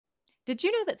Did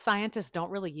you know that scientists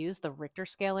don't really use the Richter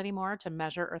scale anymore to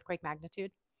measure earthquake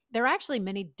magnitude? There are actually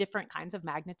many different kinds of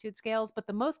magnitude scales, but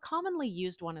the most commonly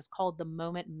used one is called the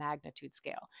moment magnitude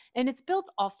scale, and it's built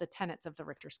off the tenets of the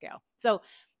Richter scale. So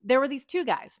there were these two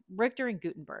guys, Richter and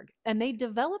Gutenberg, and they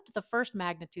developed the first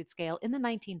magnitude scale in the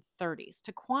 1930s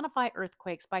to quantify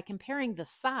earthquakes by comparing the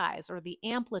size or the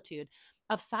amplitude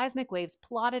of seismic waves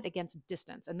plotted against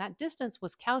distance. And that distance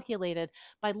was calculated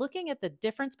by looking at the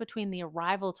difference between the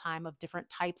arrival time of different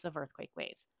types of earthquake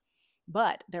waves.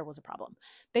 But there was a problem.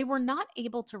 They were not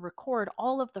able to record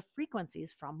all of the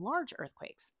frequencies from large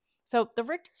earthquakes. So the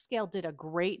Richter scale did a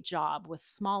great job with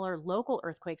smaller local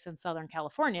earthquakes in Southern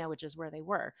California, which is where they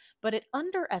were, but it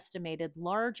underestimated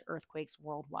large earthquakes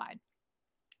worldwide.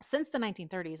 Since the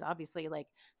 1930s, obviously, like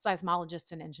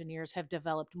seismologists and engineers have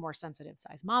developed more sensitive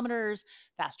seismometers,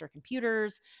 faster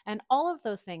computers, and all of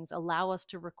those things allow us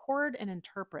to record and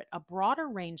interpret a broader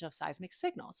range of seismic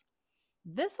signals.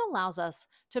 This allows us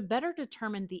to better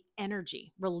determine the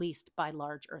energy released by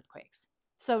large earthquakes.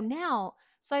 So now,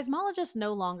 seismologists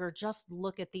no longer just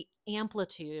look at the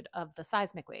amplitude of the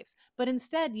seismic waves, but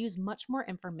instead use much more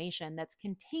information that's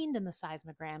contained in the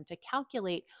seismogram to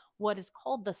calculate what is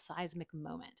called the seismic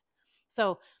moment.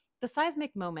 So, the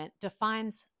seismic moment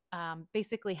defines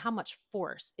basically how much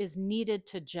force is needed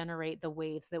to generate the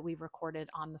waves that we've recorded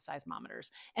on the seismometers.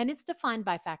 And it's defined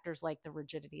by factors like the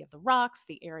rigidity of the rocks,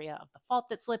 the area of the fault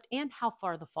that slipped, and how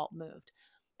far the fault moved.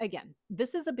 Again,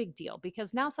 this is a big deal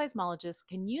because now seismologists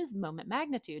can use moment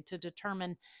magnitude to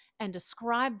determine and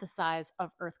describe the size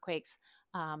of earthquakes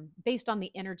based on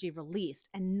the energy released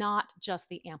and not just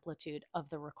the amplitude of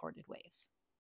the recorded waves.